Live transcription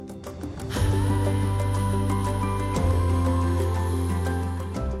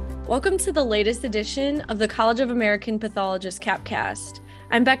Welcome to the latest edition of the College of American Pathologists CAPcast.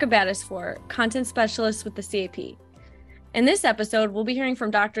 I'm Becca Battisford, Content Specialist with the CAP. In this episode, we'll be hearing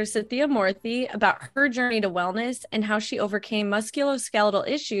from Dr. Sathiyamoorthy about her journey to wellness and how she overcame musculoskeletal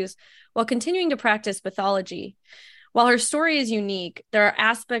issues while continuing to practice pathology. While her story is unique, there are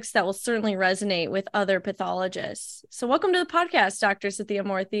aspects that will certainly resonate with other pathologists. So welcome to the podcast, Dr.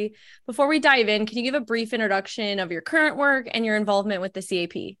 Sathiyamoorthy. Before we dive in, can you give a brief introduction of your current work and your involvement with the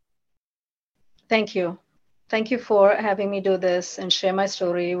CAP? Thank you. Thank you for having me do this and share my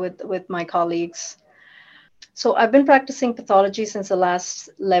story with my colleagues. So I've been practicing pathology since the last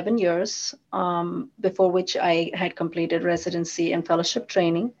 11 years, before which I had completed residency and fellowship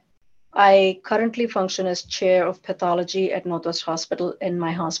training. I currently function as chair of pathology at Northwest Hospital in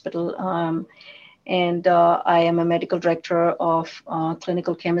my hospital, and I am a medical director of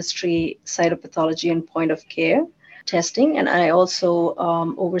clinical chemistry, cytopathology, and point of care testing, and I also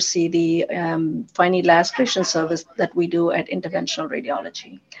oversee the fine needle aspiration service that we do at interventional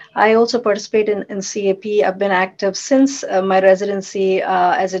radiology. I also participate in CAP. I've been active since my residency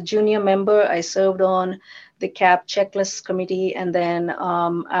as a junior member. I served on the CAP checklist committee, and then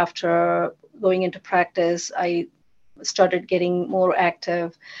after going into practice, I started getting more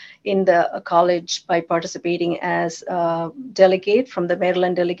active in the college by participating as a delegate from the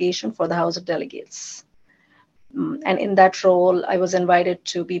Maryland delegation for the House of Delegates. And in that role, I was invited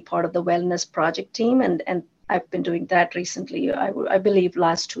to be part of the wellness project team, and I've been doing that recently, I believe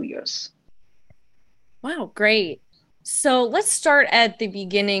last 2 years. Wow, great. So let's start at the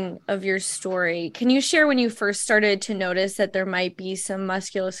beginning of your story. Can you share when you first started to notice that there might be some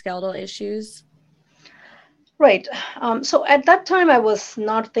musculoskeletal issues? Right. So at that time, I was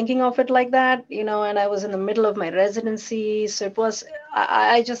not thinking of it like that, and I was in the middle of my residency. So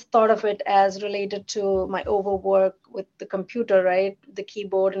I just thought of it as related to my overwork with the computer, right? The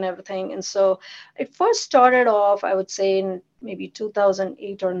keyboard and everything. And so it first started off, I would say, in maybe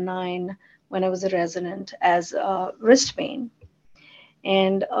 2008 or 9, when I was a resident, as wrist pain.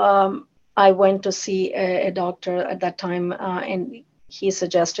 And I went to see a doctor at that time, and he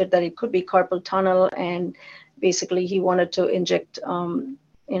suggested that it could be carpal tunnel, and basically he wanted to inject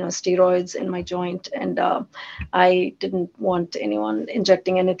steroids in my joint, and I didn't want anyone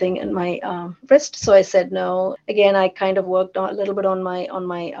injecting anything in my wrist, so I said no. Again, I kind of worked a little bit on my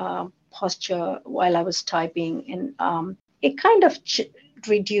posture while I was typing, and it kind of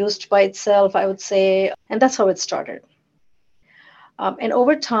reduced by itself, I would say, and that's how it started. And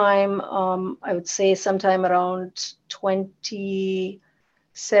over time, I would say sometime around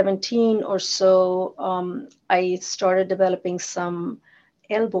 2017 or so, I started developing some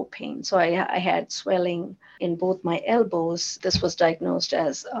elbow pain. So I had swelling in both my elbows. This was diagnosed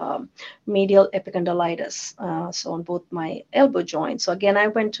as medial epicondylitis, so on both my elbow joints. So again, I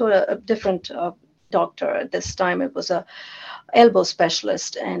went to a different doctor. At this time, it was a elbow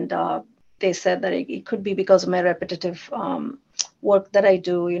specialist, and they said that it could be because of my repetitive work that I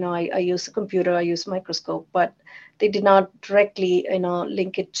do. I use a computer, I use a microscope, but they did not directly,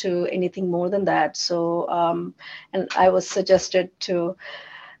 link it to anything more than that. So, and I was suggested to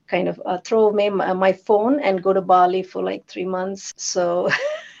kind of throw away my phone and go to Bali for like 3 months. So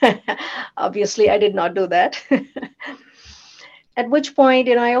obviously I did not do that. At which point,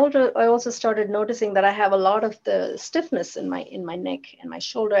 I also started noticing that I have a lot of the stiffness in my neck and my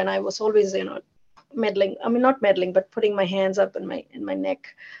shoulder, and I was always, meddling. I mean, not meddling, but putting my hands up in my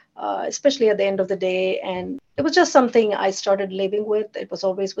neck, especially at the end of the day. And it was just something I started living with. It was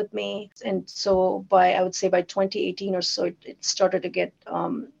always with me. And so I would say by 2018 or so, it started to get,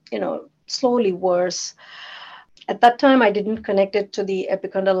 slowly worse. At that time, I didn't connect it to the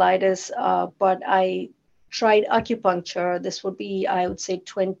epicondylitis, but I tried acupuncture. This would be, I would say,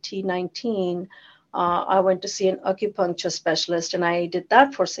 2019. I went to see an acupuncture specialist, and I did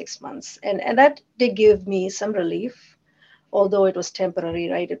that for 6 months. And that did give me some relief, although it was temporary,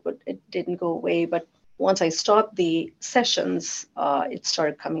 right? It didn't go away. But once I stopped the sessions, it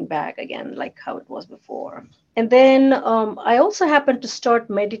started coming back again, like how it was before. And then I also happened to start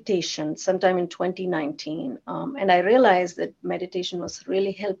meditation sometime in 2019. And I realized that meditation was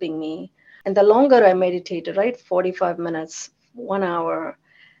really helping me. And the longer I meditated, right, 45 minutes, 1 hour,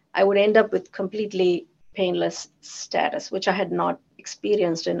 I would end up with completely painless status, which I had not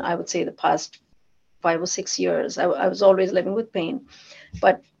experienced in, I would say, the past 5 or 6 years. I was always living with pain.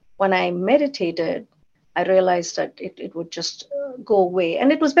 But when I meditated, I realized that it would just go away.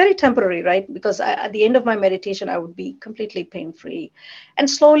 And it was very temporary, right? Because at the end of my meditation, I would be completely pain-free. And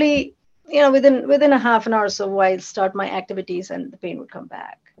slowly, within a half an hour or so, I'd start my activities and the pain would come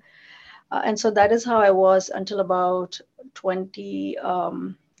back. And so that is how I was until about 20,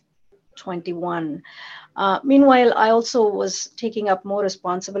 2021. Meanwhile, I also was taking up more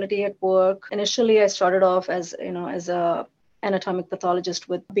responsibility at work. Initially, I started off as as a anatomic pathologist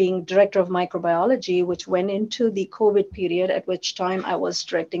with being director of microbiology, which went into the COVID period, at which time I was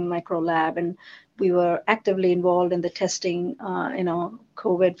directing micro lab, and we were actively involved in the testing,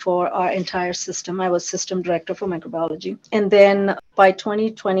 COVID for our entire system. I was system director for microbiology. And then by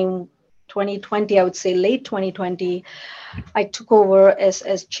 2020, I would say late 2020, I took over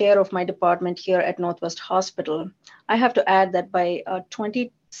as chair of my department here at Northwest Hospital. I have to add that by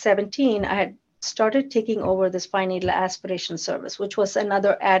 2017, I had started taking over this fine needle aspiration service, which was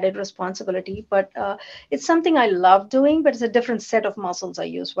another added responsibility. But it's something I love doing, but it's a different set of muscles I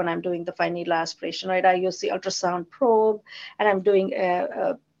use when I'm doing the fine needle aspiration, right? I use the ultrasound probe, and I'm doing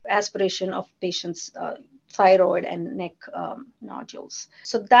aspiration of patients' thyroid and neck nodules.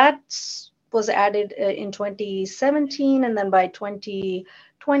 So that's was added in 2017, and then by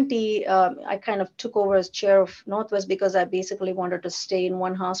 2020, I kind of took over as chair of Northwest because I basically wanted to stay in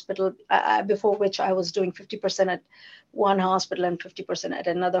one hospital, before which I was doing 50% at one hospital and 50% at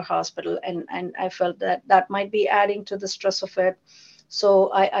another hospital, and I felt that that might be adding to the stress of it.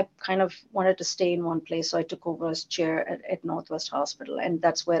 So I kind of wanted to stay in one place, so I took over as chair at Northwest Hospital, and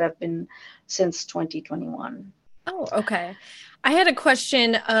that's where I've been since 2021. Oh, okay. I had a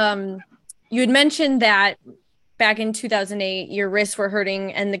question. You had mentioned that back in 2008, your wrists were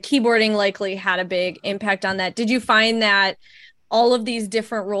hurting and the keyboarding likely had a big impact on that. Did you find that all of these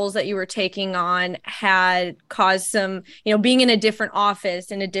different roles that you were taking on had caused some, being in a different office,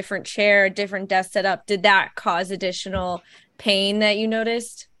 in a different chair, a different desk setup, did that cause additional pain that you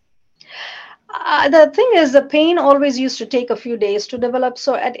noticed? The thing is, the pain always used to take a few days to develop.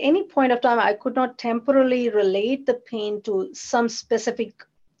 So at any point of time, I could not temporarily relate the pain to some specific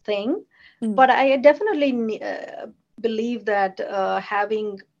thing. But I definitely believe that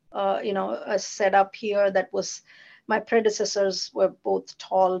having a setup here that was, my predecessors were both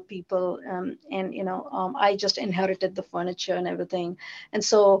tall people, and I just inherited the furniture and everything, and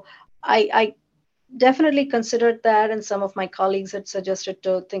so I definitely considered that, and some of my colleagues had suggested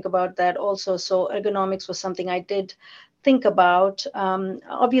to think about that also. So ergonomics was something I did think about.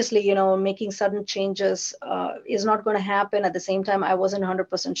 Obviously, making sudden changes is not going to happen. At the same time, I wasn't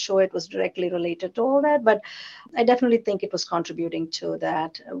 100% sure it was directly related to all that, but I definitely think it was contributing to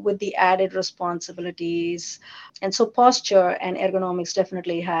that with the added responsibilities. And so posture and ergonomics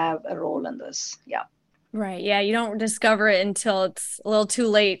definitely have a role in this. Yeah. Right. Yeah. You don't discover it until it's a little too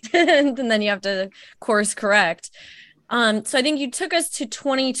late and then you have to course correct. So I think you took us to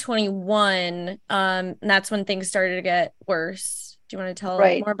 2021. And that's when things started to get worse. Do you want to tell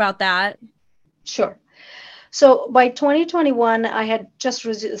more about that? Sure. So by 2021, I had just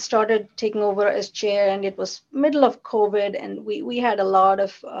started taking over as chair, and it was middle of COVID, and we had a lot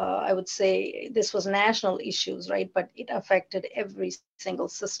of, I would say, this was national issues, right? But it affected every single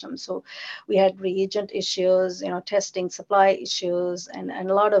system. So we had reagent issues, testing supply issues, and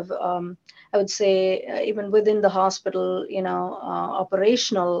a lot of, I would say, even within the hospital,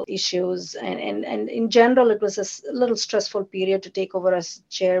 operational issues. And in general, it was a little stressful period to take over as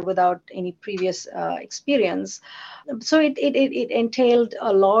chair without any previous experience. So it entailed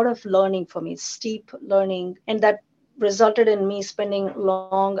a lot of learning for me, steep learning, and that resulted in me spending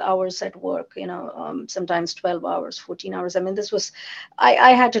long hours at work, sometimes 12 hours, 14 hours. I mean, this was,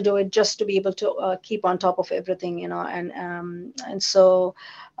 I had to do it just to be able to keep on top of everything, and so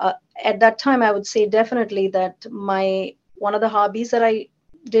at that time, I would say definitely that one of the hobbies that I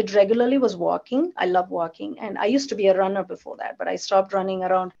did regularly was walking. I love walking, and I used to be a runner before that, but I stopped running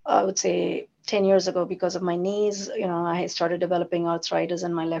around, I would say, 10 years ago because of my knees. I started developing arthritis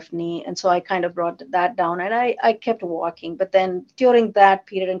in my left knee, and so I kind of brought that down, and I kept walking. But then during that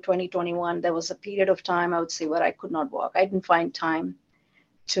period in 2021, there was a period of time, I would say, where I could not walk. I didn't find time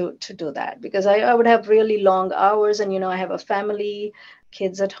to do that because I would have really long hours, and I have a family,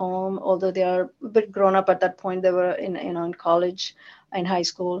 kids at home, although they are a bit grown up at that point. They were in college, in high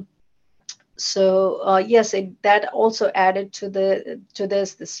school. So yes, that also added to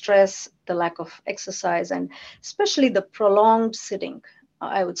the stress, the lack of exercise, and especially the prolonged sitting.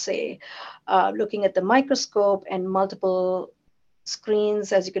 I would say, looking at the microscope and multiple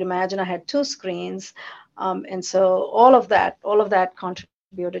screens, as you could imagine, I had 2 screens, and so all of that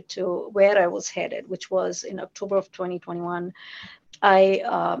contributed to where I was headed, which was in October of 2021. I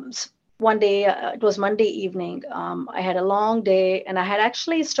one day, it was Monday evening. I had a long day, and I had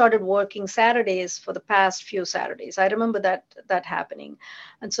actually started working Saturdays for the past few Saturdays. I remember that happening,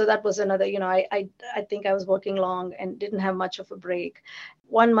 and so that was another. I think I was working long and didn't have much of a break.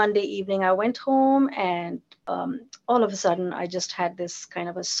 One Monday evening, I went home, and all of a sudden, I just had this kind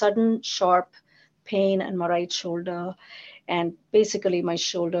of a sudden, sharp pain in my right shoulder, and basically my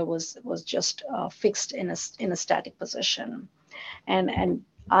shoulder was just fixed in a static position, and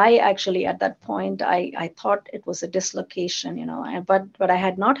I actually at that point I thought it was a dislocation, but I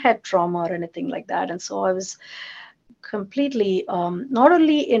had not had trauma or anything like that, and so I was completely not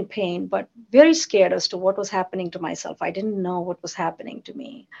only in pain but very scared as to what was happening to myself. I didn't know what was happening to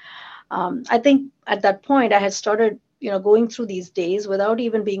me. I think at that point I had started going through these days without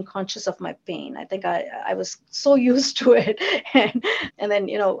even being conscious of my pain. I think I was so used to it. And then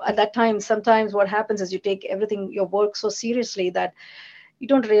at that time, sometimes what happens is you take everything, your work, so seriously that you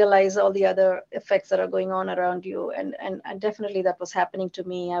don't realize all the other effects that are going on around you. And definitely that was happening to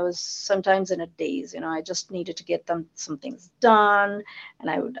me. I was sometimes in a daze. I just needed to get some things done, and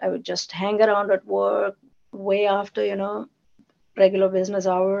I would just hang around at work way after regular business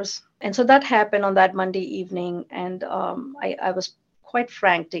hours. And so that happened on that Monday evening, and I was quite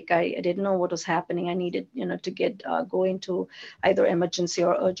frantic. I didn't know what was happening. I needed, to get go into either emergency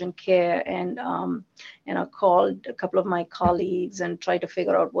or urgent care, and called a couple of my colleagues and tried to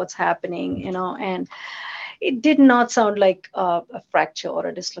figure out what's happening, and it did not sound like a fracture or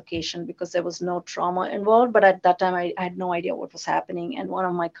a dislocation because there was no trauma involved. But at that time, I had no idea what was happening. And one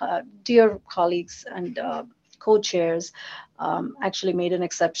of my dear colleagues and co-chairs actually made an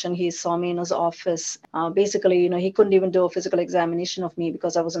exception. He saw me in his office. Basically, he couldn't even do a physical examination of me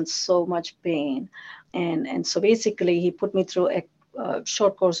because I was in so much pain. And so basically, he put me through a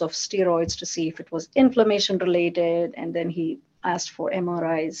short course of steroids to see if it was inflammation related. And then he asked for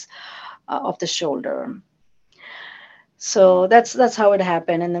MRIs of the shoulder. So that's how it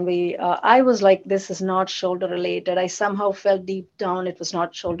happened. And then I was like, this is not shoulder related. I somehow felt deep down it was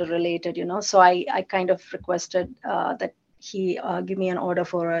not shoulder related, So I kind of requested that he give me an order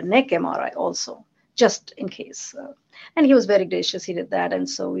for a neck MRI also, just in case. And he was very gracious. He did that. And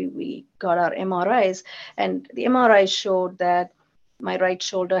so we got our MRIs, and the MRI showed that my right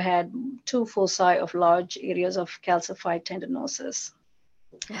shoulder had 2 foci of large areas of calcified tendinosis.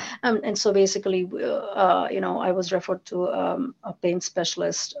 And so basically, I was referred to a pain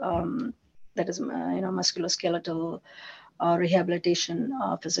specialist, that is, musculoskeletal rehabilitation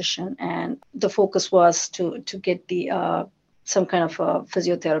physician, and the focus was to get the some kind of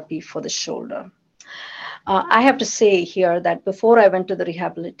physiotherapy for the shoulder. I have to say here that before I went to the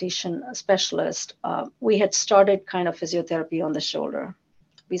rehabilitation specialist, we had started kind of physiotherapy on the shoulder.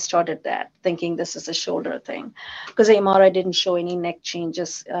 We started that thinking this is a shoulder thing because the MRI didn't show any neck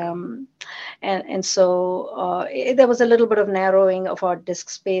changes. And so there was a little bit of narrowing of our disc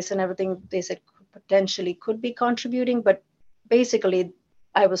space and everything. They said potentially could be contributing, but basically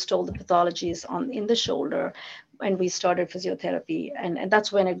I was told the pathology is in the shoulder, and we started physiotherapy, and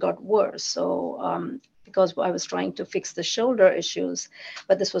that's when it got worse. So because I was trying to fix the shoulder issues,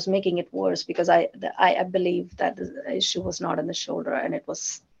 but this was making it worse because I believe that the issue was not in the shoulder and it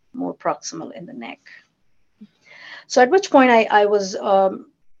was more proximal in the neck. So at which point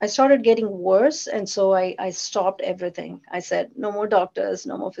I started getting worse, and so I stopped everything. I said, no more doctors,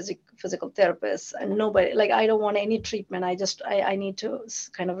 no more physical therapists, and nobody. Like, I don't want any treatment. I need to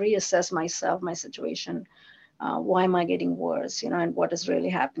kind of reassess myself, my situation. Why am I getting worse? And what is really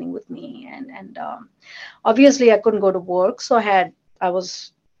happening with me? And obviously I couldn't go to work, so I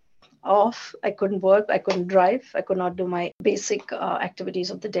was off. I couldn't work. I couldn't drive. I could not do my basic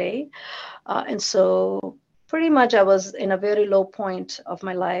activities of the day, and so pretty much I was in a very low point of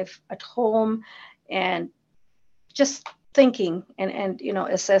my life at home, and just thinking and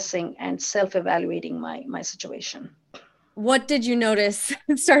assessing and self-evaluating my situation. What did you notice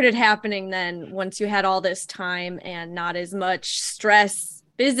started happening then once you had all this time and not as much stress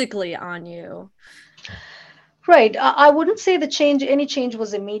physically on you? Right. I wouldn't say any change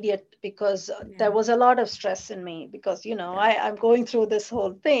was immediate because there was a lot of stress in me because, I'm going through this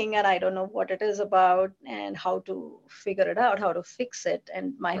whole thing and I don't know what it is about and how to figure it out, how to fix it.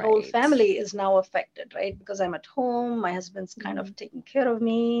 And my whole family is now affected, right? Because I'm at home, my husband's kind of taking care of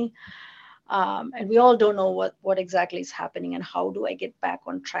me. And we all don't know what exactly is happening and how do I get back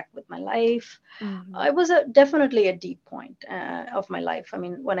on track with my life. It was definitely a deep point of my life. I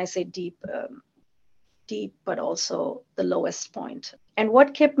mean, when I say deep, but also the lowest point. And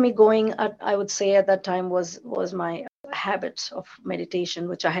what kept me going, I would say at that time was my habit of meditation,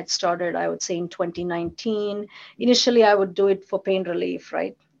 which I had started, I would say, in 2019. Initially, I would do it for pain relief,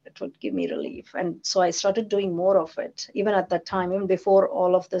 right? would give me relief. And so I started doing more of it, even at that time, even before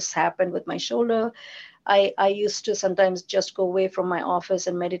all of this happened with my shoulder. I used to sometimes just go away from my office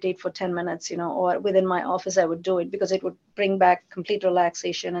and meditate for 10 minutes, or within my office, I would do it because it would bring back complete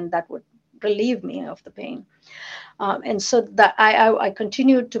relaxation and that would relieve me of the pain. And so that I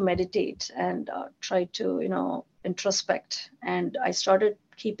continued to meditate and try to, introspect. And I started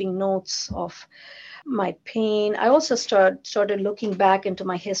keeping notes of my pain. I also started looking back into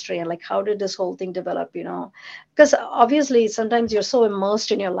my history and like, how did this whole thing develop, because obviously sometimes you're so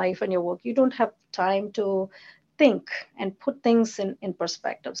immersed in your life and your work, you don't have time to think and put things in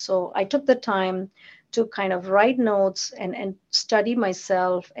perspective. So I took the time to kind of write notes and study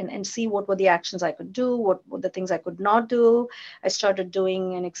myself and see what were the actions I could do, what were the things I could not do. I started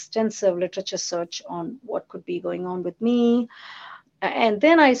doing an extensive literature search on what could be going on with me. And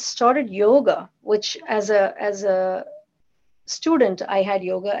then I started yoga, which as a student, I had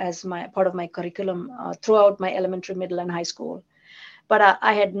yoga as my part of my curriculum throughout my elementary, middle, and high school. But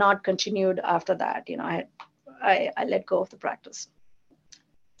I had not continued after that. I let go of the practice.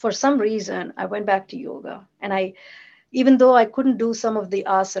 For some reason, I went back to yoga, and even though I couldn't do some of the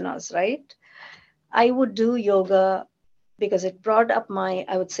asanas, right, I would do yoga because it brought up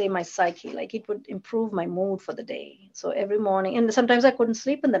I would say, my psyche, like it would improve my mood for the day. So every morning, and sometimes I couldn't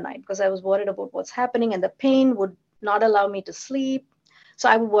sleep in the night because I was worried about what's happening, and the pain would not allow me to sleep. So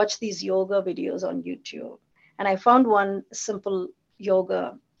I would watch these yoga videos on YouTube, and I found one simple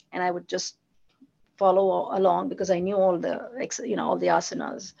yoga, and I would just follow along because I knew all the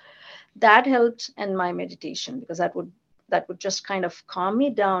asanas. That helped in my meditation because that would just kind of calm me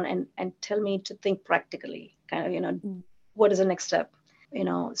down and tell me to think practically, kind of, what is the next step,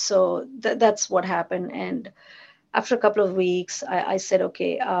 so that's what happened. And after a couple of weeks, I said,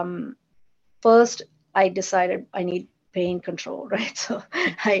 okay, first I decided I need pain control, right? So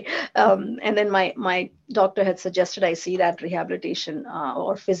and then my doctor had suggested I see that rehabilitation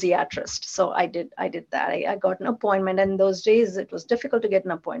or physiatrist. So I did that. I got an appointment, and those days it was difficult to get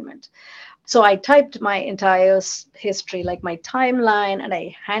an appointment. So I typed my entire history, like my timeline, and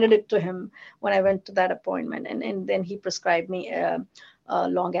I handed it to him when I went to that appointment. And then he prescribed me a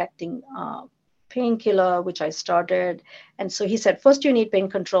long-acting painkiller, which I started. And so he said, first you need pain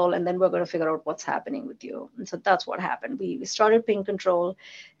control, and then we're going to figure out what's happening with you. And so that's what happened. We started pain control,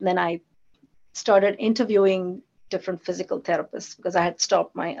 and then I started interviewing different physical therapists because I had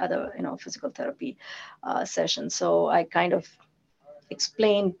stopped my other, physical therapy sessions. So I kind of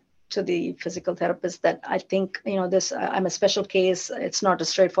explained to the physical therapist that I think, I'm a special case. It's not a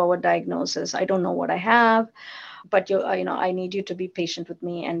straightforward diagnosis. I don't know what I have, but I need you to be patient with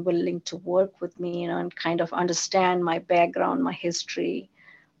me and willing to work with me, and kind of understand my background, my history,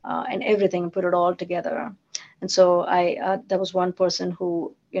 and everything, and put it all together. And so there was one person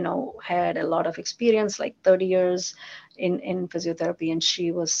who, had a lot of experience, like 30 years in physiotherapy, and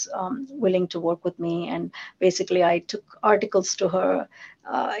she was willing to work with me. And basically, I took articles to her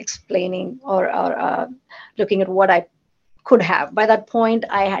explaining or looking at what I could have. By that point,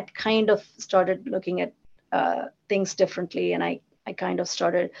 I had kind of started looking at things differently, and I kind of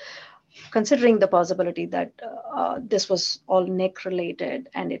started considering the possibility that this was all neck related,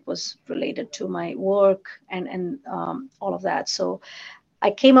 and it was related to my work and all of that. So I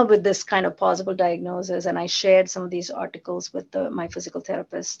came up with this kind of possible diagnosis, and I shared some of these articles with my physical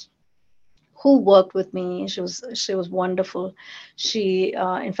therapist who worked with me. She was wonderful. She,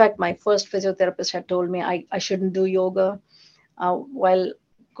 in fact, my first physiotherapist had told me I shouldn't do yoga while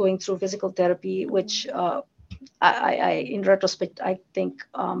going through physical therapy, which in retrospect, I think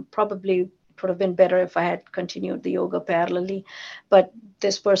probably it would have been better if I had continued the yoga parallelly. But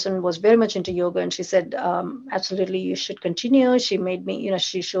this person was very much into yoga, and she said, absolutely, you should continue. She made me,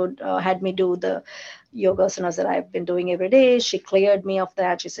 she had me do the yoga asanas that I've been doing every day. She cleared me of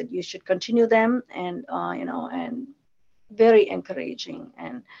that. She said, you should continue them. And, and very encouraging.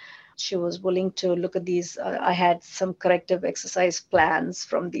 And she was willing to look at these. I had some corrective exercise plans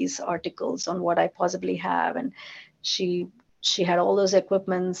from these articles on what I possibly have. And she had all those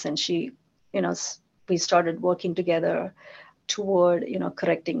equipments, and she, we started working together toward,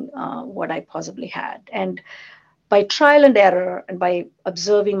 correcting what I possibly had. And by trial and error, and by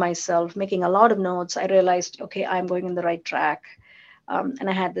observing myself, making a lot of notes, I realized, okay, I'm going in the right track. And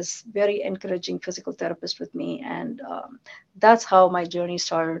I had this very encouraging physical therapist with me. And that's how my journey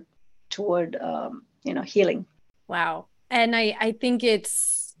started toward, healing. Wow. And I think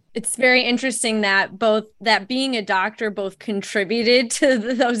it's It's very interesting that being a doctor both contributed to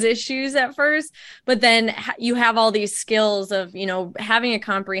those issues at first, but then you have all these skills of, having a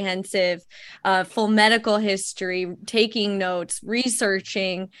comprehensive, full medical history, taking notes,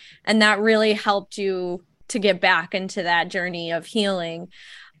 researching, and that really helped you to get back into that journey of healing.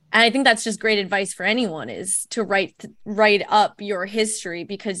 And I think that's just great advice for anyone, is to write up your history,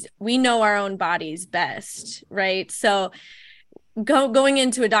 because we know our own bodies best, right? So going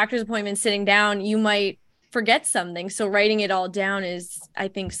into a doctor's appointment, sitting down, you might forget something. So writing it all down is, I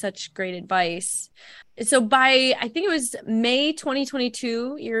think, such great advice. So by, I think it was May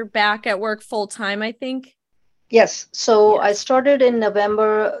 2022, you're back at work full time, I think. Yes. So I started in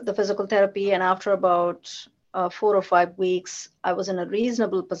November, the physical therapy, and after about 4 or 5 weeks, I was in a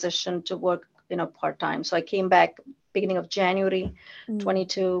reasonable position to work, part-time. So I came back beginning of January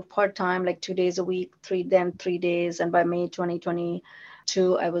 22, part-time, like 2 days a week, 3 days. And by May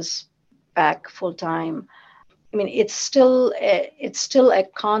 2022, I was back full-time. I mean, it's still a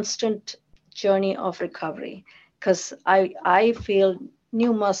constant journey of recovery, because I feel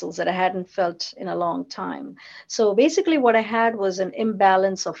new muscles that I hadn't felt in a long time. So basically what I had was an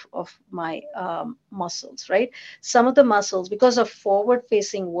imbalance of my muscles, right? Some of the muscles, because of forward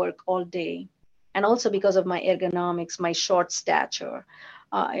facing work all day, and also because of my ergonomics, my short stature,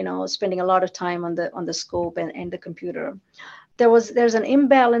 spending a lot of time on the scope and the computer, there's an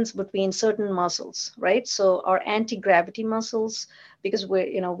imbalance between certain muscles, right? So our anti-gravity muscles, because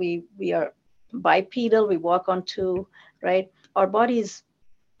we are bipedal, we walk on two, right? Our body is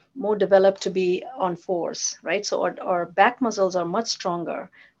more developed to be on force, right? So our back muscles are much stronger.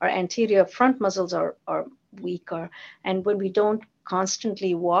 Our anterior front muscles are weaker. And when we don't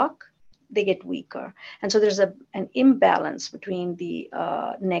constantly walk, they get weaker. And so there's an imbalance between the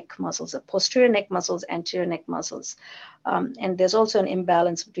neck muscles, the posterior neck muscles, anterior neck muscles. And there's also an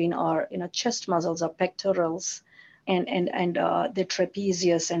imbalance between our chest muscles, our pectorals, and the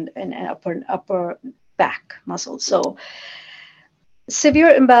trapezius and upper back muscles. So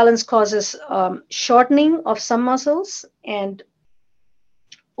severe imbalance causes shortening of some muscles and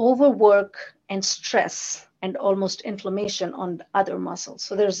overwork and stress and almost inflammation on other muscles.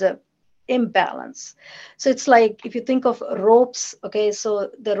 So there's a imbalance. So it's like, if you think of ropes, okay,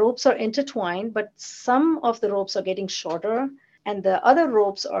 so the ropes are intertwined, but some of the ropes are getting shorter and the other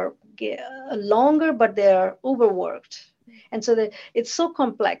ropes are longer, but they're overworked. And so it's so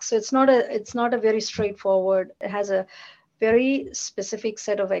complex. So it's not a very straightforward. It has a very specific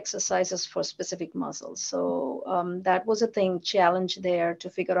set of exercises for specific muscles. So that was a challenge there to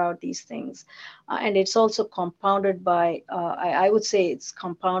figure out these things. And it's also compounded by, I would say it's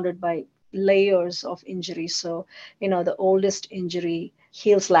compounded by layers of injury. So, the oldest injury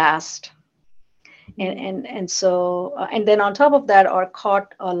heals last. And so, and then on top of that are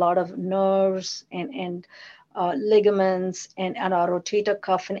caught a lot of nerves and ligaments and our rotator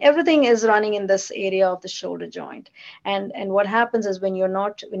cuff, and everything is running in this area of the shoulder joint. And what happens is when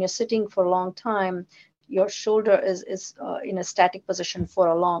you're sitting for a long time, your shoulder is in a static position for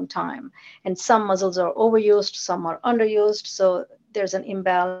a long time. And some muscles are overused, some are underused. So there's an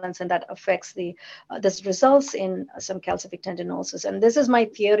imbalance, and that affects this results in some calcific tendinosis. And this is my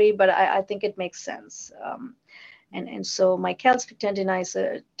theory, but I think it makes sense. And so my calcific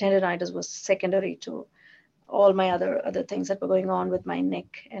tendinitis was secondary to all my other things that were going on with my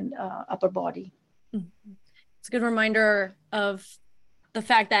neck and upper body. It's a good reminder of the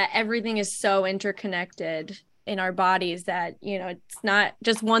fact that everything is so interconnected in our bodies that, it's not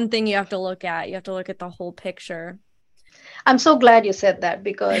just one thing you have to look at. You have to look at the whole picture. I'm so glad you said that,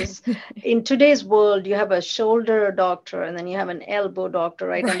 because in today's world, you have a shoulder doctor and then you have an elbow doctor,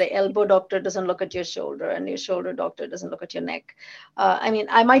 right? And the elbow doctor doesn't look at your shoulder, and your shoulder doctor doesn't look at your neck. I mean,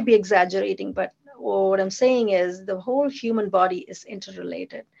 I might be exaggerating, but what I'm saying is the whole human body is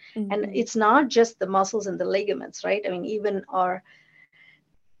interrelated. And it's not just the muscles and the ligaments, right? I mean, even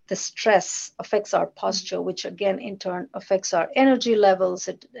the stress affects our posture, which again, in turn, affects our energy levels.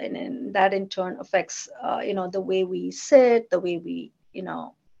 And that in turn affects, the way we sit, the way we,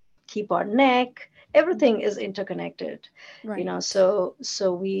 keep our neck. Everything is interconnected, right. So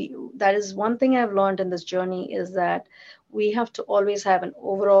that is one thing I've learned in this journey, is that we have to always have an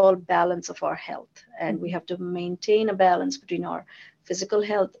overall balance of our health. And we have to maintain a balance between our physical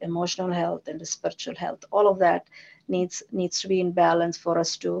health, emotional health, and the spiritual health. All of that needs to be in balance for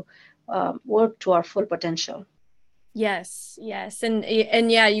us to work to our full potential. Yes.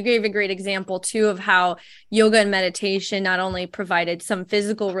 And yeah, you gave a great example too of how yoga and meditation not only provided some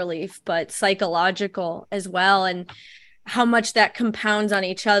physical relief, but psychological as well. And how much that compounds on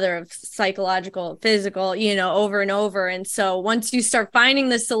each other of psychological, physical, over and over. And so once you start finding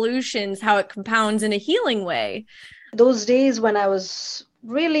the solutions, how it compounds in a healing way. Those days when I was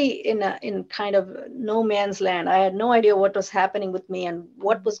really in kind of no man's land, I had no idea what was happening with me and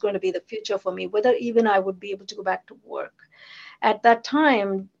what was going to be the future for me, whether even I would be able to go back to work. At that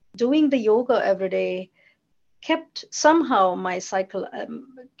time, doing the yoga every day kept somehow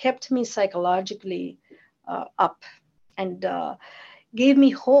kept me psychologically up, and gave me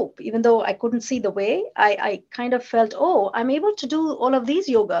hope. Even though I couldn't see the way, I kind of felt, oh, I'm able to do all of these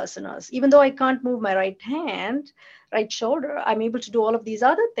yoga asanas. Even though I can't move my right shoulder, I'm able to do all of these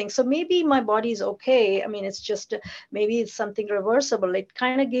other things. So maybe my body is okay. I mean, it's just, maybe it's something reversible. It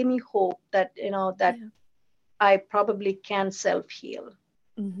kind of gave me hope that, that I probably can self-heal.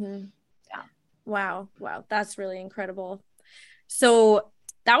 Mm-hmm. Yeah. Wow. That's really incredible. So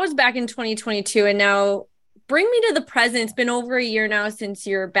that was back in 2022. And now bring me to the present. It's been over a year now since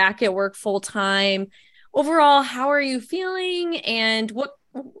you're back at work full time. Overall, how are you feeling? And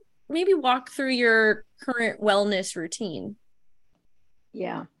maybe walk through your current wellness routine.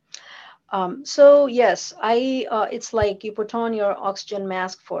 Yeah. So yes, it's like you put on your oxygen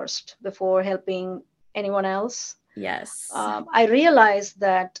mask first before helping anyone else. Yes. I realized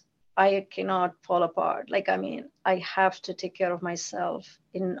that I cannot fall apart. Like, I mean, I have to take care of myself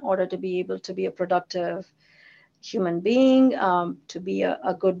in order to be able to be a productive human being, to be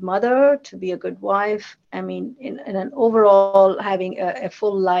a good mother, to be a good wife. I mean, in an overall having a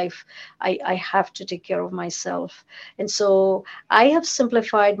full life, I have to take care of myself. And so I have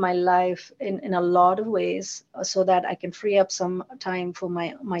simplified my life in a lot of ways so that I can free up some time for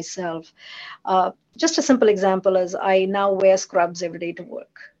myself. Just a simple example is I now wear scrubs every day to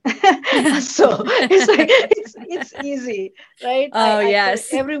work. So it's easy, right? Oh,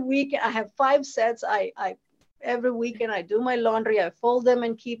 yes. Every week I have 5 sets. Every weekend I do my laundry, I fold them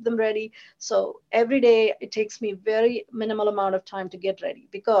and keep them ready. So every day it takes me very minimal amount of time to get ready,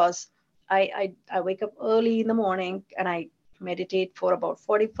 because I wake up early in the morning and I meditate for about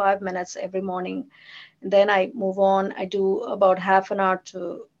 45 minutes every morning. And then I move on. I do about half an hour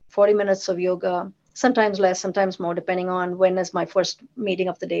to 40 minutes of yoga, sometimes less, sometimes more, depending on when is my first meeting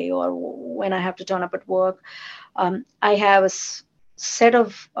of the day or when I have to turn up at work. I have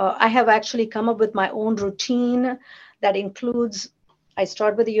I have actually come up with my own routine that includes, I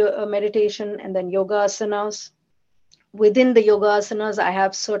start with the meditation and then yoga asanas. Within the yoga asanas, I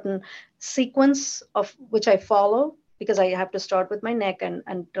have certain sequence of which I follow, because I have to start with my neck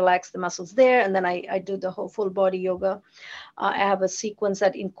and relax the muscles there. And then I do the whole full body yoga. I have a sequence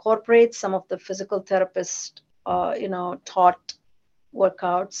that incorporates some of the physical therapist, taught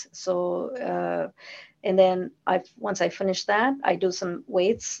workouts. So, and then once I finish that, I do some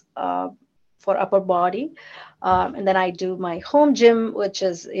weights for upper body. And then I do my home gym, which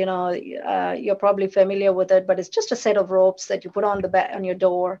is, you're probably familiar with it, but it's just a set of ropes that you put on on your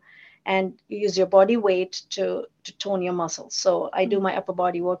door, and you use your body weight to tone your muscles. So I do my upper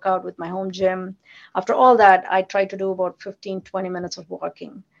body workout with my home gym. After all that, I try to do about 15-20 minutes of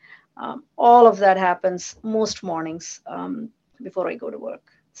walking. All of that happens most mornings before I go to work.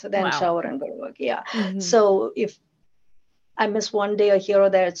 So then shower and go to work. Yeah. Mm-hmm. So if I miss one day or here or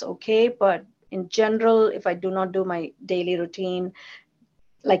there, it's okay. But in general, if I do not do my daily routine,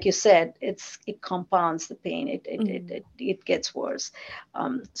 like you said, it compounds the pain. It gets worse.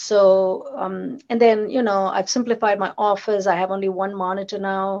 And then, I've simplified my office. I have only one monitor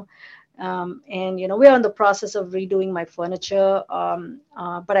now. And, we're in the process of redoing my furniture.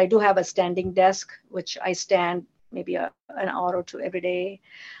 But I do have a standing desk, which I stand maybe an hour or two every day.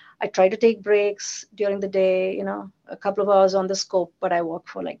 I try to take breaks during the day, a couple of hours on the scope, but I walk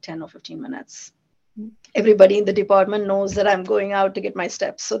for like 10 or 15 minutes. Everybody in the department knows that I'm going out to get my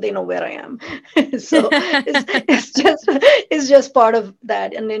steps, so they know where I am. So it's just part of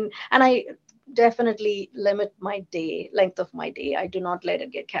that. And I definitely limit my length of my day. I do not let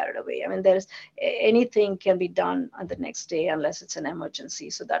it get carried away. I mean, anything can be done on the next day unless it's an emergency.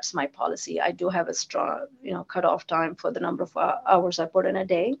 So that's my policy. I do have a strong, cutoff time for the number of hours I put in a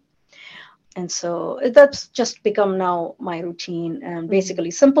day. And so that's just become now my routine, and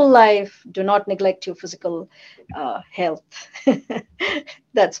basically simple life. Do not neglect your physical health.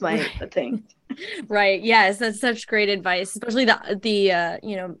 That's my thing. Right. Yes, that's such great advice, especially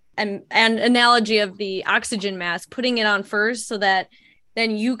the and analogy of the oxygen mask, putting it on first so that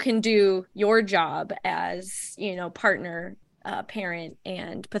then you can do your job as, partner, parent,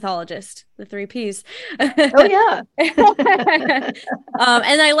 and pathologist, the 3 Ps. Oh, yeah.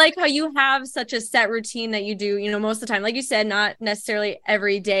 And I like how you have such a set routine that you do, most of the time. Like you said, not necessarily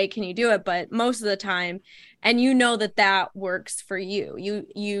every day can you do it, but most of the time and you know that that works for you.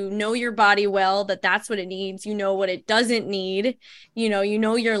 You know your body well, that that's what it needs. You know what it doesn't need. You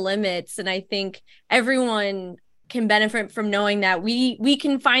know your limits. And I think everyone can benefit from knowing that we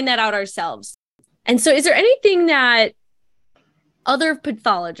can find that out ourselves. And so is there anything that other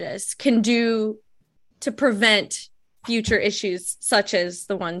pathologists can do to prevent future issues such as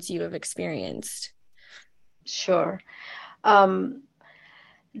the ones you have experienced? Sure.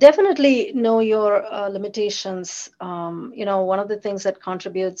 Definitely know your limitations. One of the things that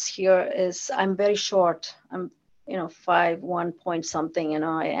contributes here is I'm very short. I'm 5'1" point something,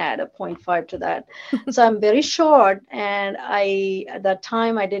 I add a 0.5 to that. So I'm very short. And at that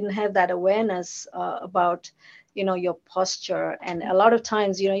time, I didn't have that awareness about, your posture. And a lot of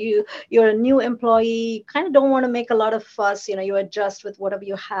times, you're a new employee, kind of don't want to make a lot of fuss, you adjust with whatever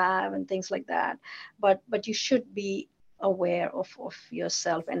you have and things like that. But you should be aware of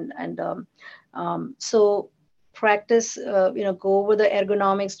yourself. So practice, go over the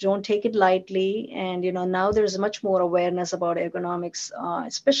ergonomics, don't take it lightly. And, now there's much more awareness about ergonomics,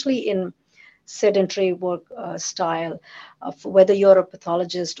 especially in sedentary work style, of whether you're a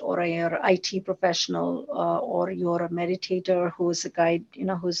pathologist or you're an IT professional, or you're a meditator who's a guide,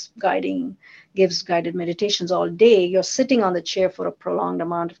 who's gives guided meditations all day. You're sitting on the chair for a prolonged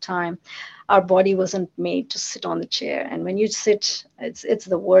amount of time. Our body wasn't made to sit on the chair. And when you sit, it's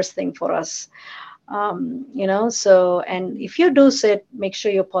the worst thing for us. And if you do sit, make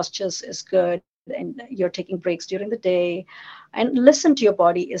sure your posture is good and you're taking breaks during the day, and listen to your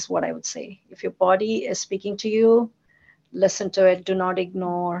body is what I would say. If your body is speaking to you, listen to it, do not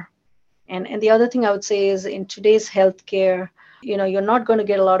ignore. And the other thing I would say is, in today's healthcare, you're not going to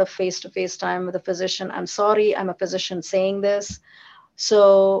get a lot of face-to-face time with a physician. I'm sorry, I'm a physician saying this.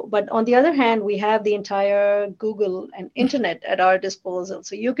 So, but on the other hand, we have the entire Google and internet at our disposal.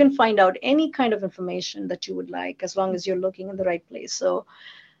 So you can find out any kind of information that you would like, as long as you're looking in the right place. So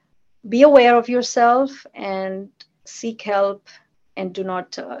be aware of yourself and seek help, and do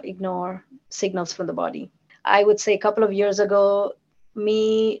not ignore signals from the body. I would say a couple of years ago,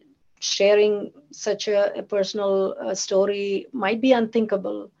 me sharing such a personal story might be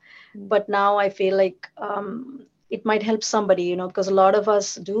unthinkable. But now I feel like it might help somebody, because a lot of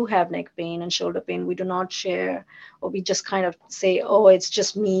us do have neck pain and shoulder pain. We do not share, or we just kind of say, oh, it's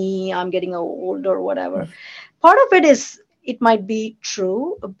just me, I'm getting old or whatever. Part of it is, it might be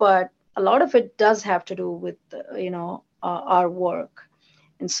true, but a lot of it does have to do with, our work.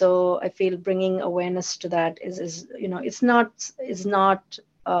 And so I feel bringing awareness to that is it's not,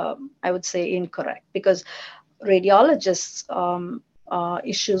 I would say, incorrect, because radiologists,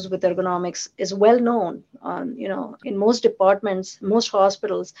 issues with ergonomics is well known. In most departments, most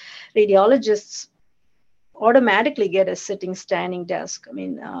hospitals, radiologists automatically get a sitting, standing desk.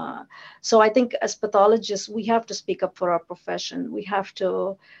 So I think as pathologists, we have to speak up for our profession. We have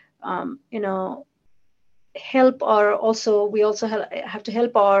to, help we also have to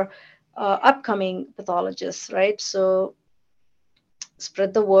help our upcoming pathologists, right? So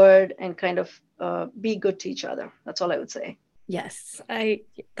spread the word and kind of be good to each other. That's all I would say. Yes,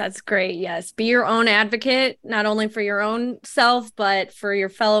 that's great. Yes. Be your own advocate, not only for your own self, but for your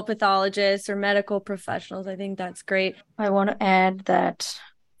fellow pathologists or medical professionals. I think that's great. I want to add that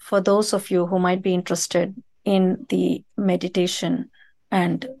for those of you who might be interested in the meditation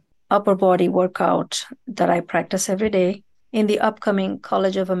and upper body workout that I practice every day, in the upcoming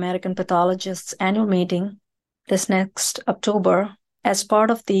College of American Pathologists annual meeting this next October, as part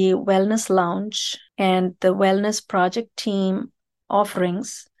of the Wellness Lounge and the Wellness Project team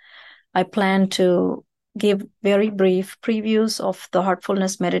offerings, I plan to give very brief previews of the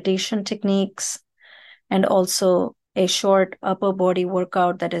Heartfulness Meditation techniques, and also a short upper body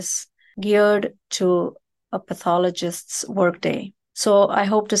workout that is geared to a pathologist's workday. So I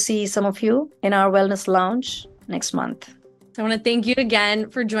hope to see some of you in our Wellness Lounge next month. I want to thank you again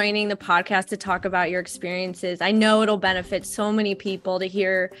for joining the podcast to talk about your experiences. I know it'll benefit so many people to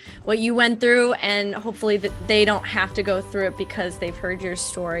hear what you went through, and hopefully that they don't have to go through it because they've heard your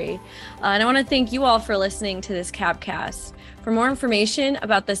story. And I want to thank you all for listening to this CAPcast. For more information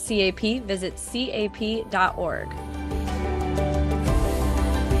about the CAP, visit cap.org.